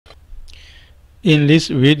In this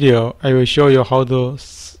video, I will show you how to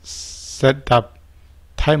set up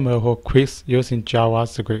timer for quiz using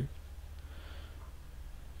JavaScript.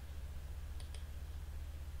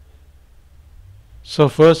 So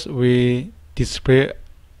first we display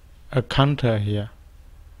a counter here,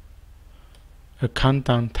 a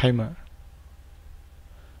countdown timer.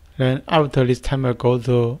 Then after this timer goes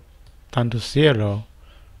down to 0,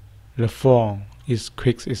 the form is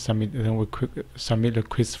submitted, and we submit the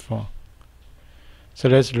quiz form. So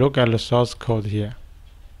let's look at the source code here.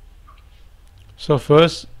 So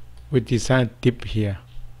first we design a div here.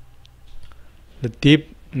 The div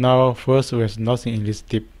now first there's nothing in this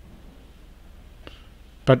div,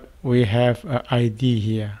 but we have an ID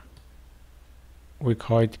here. We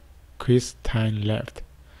call it quiz time left.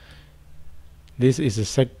 This is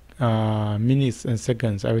a minutes and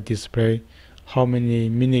seconds. I will display how many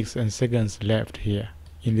minutes and seconds left here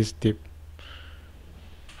in this div.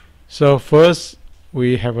 So first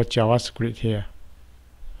we have a JavaScript here.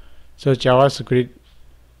 So JavaScript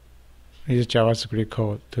is JavaScript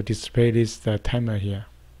code to display this timer here.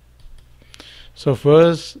 So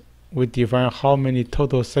first we define how many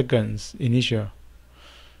total seconds initial.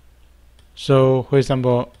 So for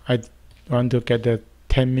example, I want to get the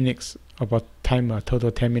 10 minutes about timer, total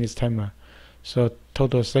 10 minutes timer. So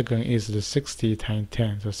total second is the 60 times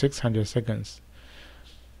 10, so 600 seconds.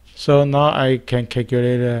 So now I can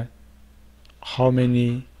calculate how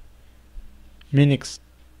many minutes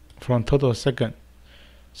from total second.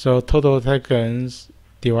 So total seconds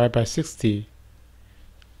divided by 60.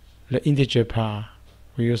 The integer part,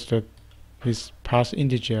 we use this parse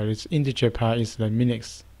integer. This integer part is the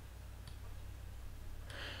minutes.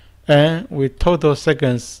 And with total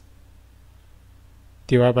seconds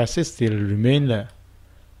divided by 60, the remainder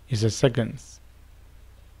is the seconds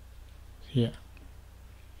here.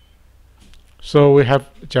 So we have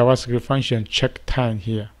JavaScript function CheckTime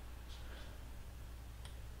here,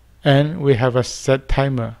 and we have a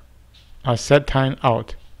setTimeout,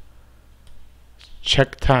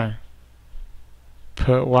 CheckTime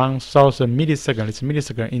per 1000 milliseconds. It's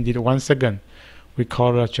millisecond, indeed 1 second. We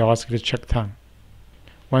call the JavaScript CheckTime.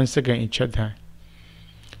 1 second in CheckTime.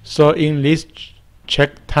 So in this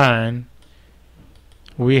CheckTime,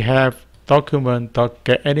 we have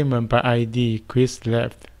document.getElement by ID quiz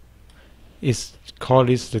left. Is called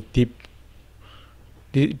this the div,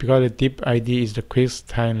 because the div ID is the quiz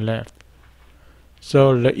time left.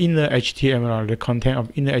 So the inner HTML, the content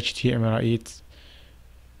of inner HTML is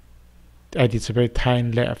I display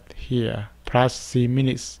time left here plus C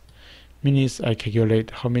minutes. Minutes I calculate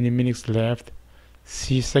how many minutes left.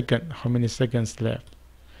 C second, how many seconds left.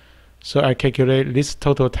 So I calculate this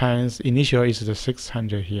total times initial is the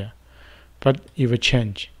 600 here, but it will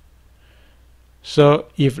change. So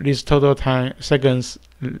if this total time seconds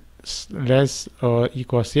less or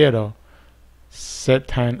equal 0,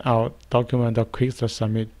 setTimeout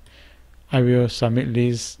document.quiz.submit. I will submit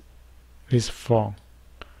this form.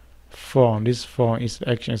 This form is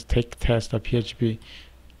actually take test.php.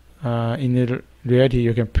 In the reality,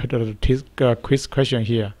 you can put a quiz question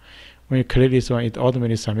here. When you click this one, it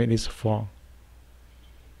automatically submits this form.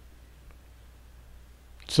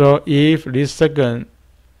 So if this second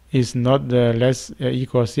is not less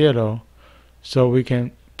equal 0, so we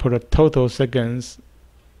can put a total seconds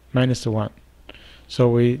minus 1. So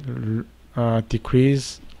we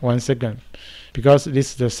decrease 1 second, because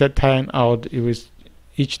this is the setTimeout. It was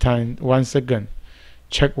each time 1 second,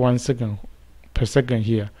 check 1 second per second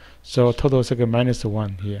here. So total second minus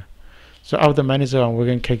 1 here. So after minus 1, we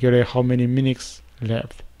can calculate how many minutes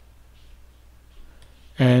left,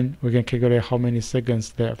 and we can calculate how many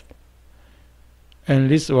seconds left.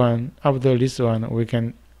 And this one, after this one, we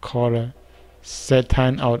can call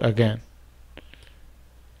setTimeout again.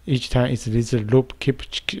 Each time it's this loop, keep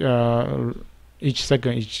each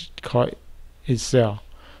second each call itself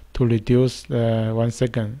to reduce 1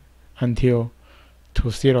 second until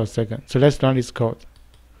to 0 seconds. So let's run this code.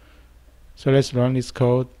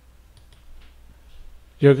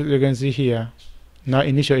 You can see here. Now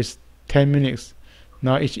initial is 10 minutes.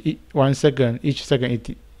 Now each 1 second, each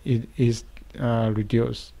second it is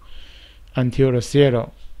reduced until the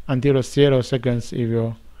 0. Until the 0 seconds, it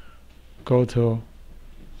will go to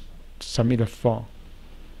submit the form.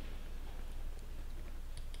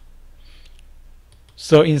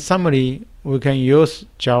 So in summary, we can use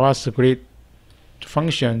JavaScript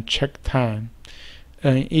function CheckTime,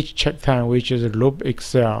 and each CheckTime, which is a loop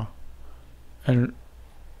Excel, and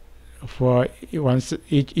for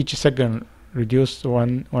each second reduce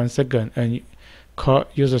one second, and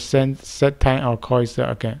use a setTimeout call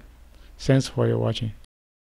again. Thanks for your watching.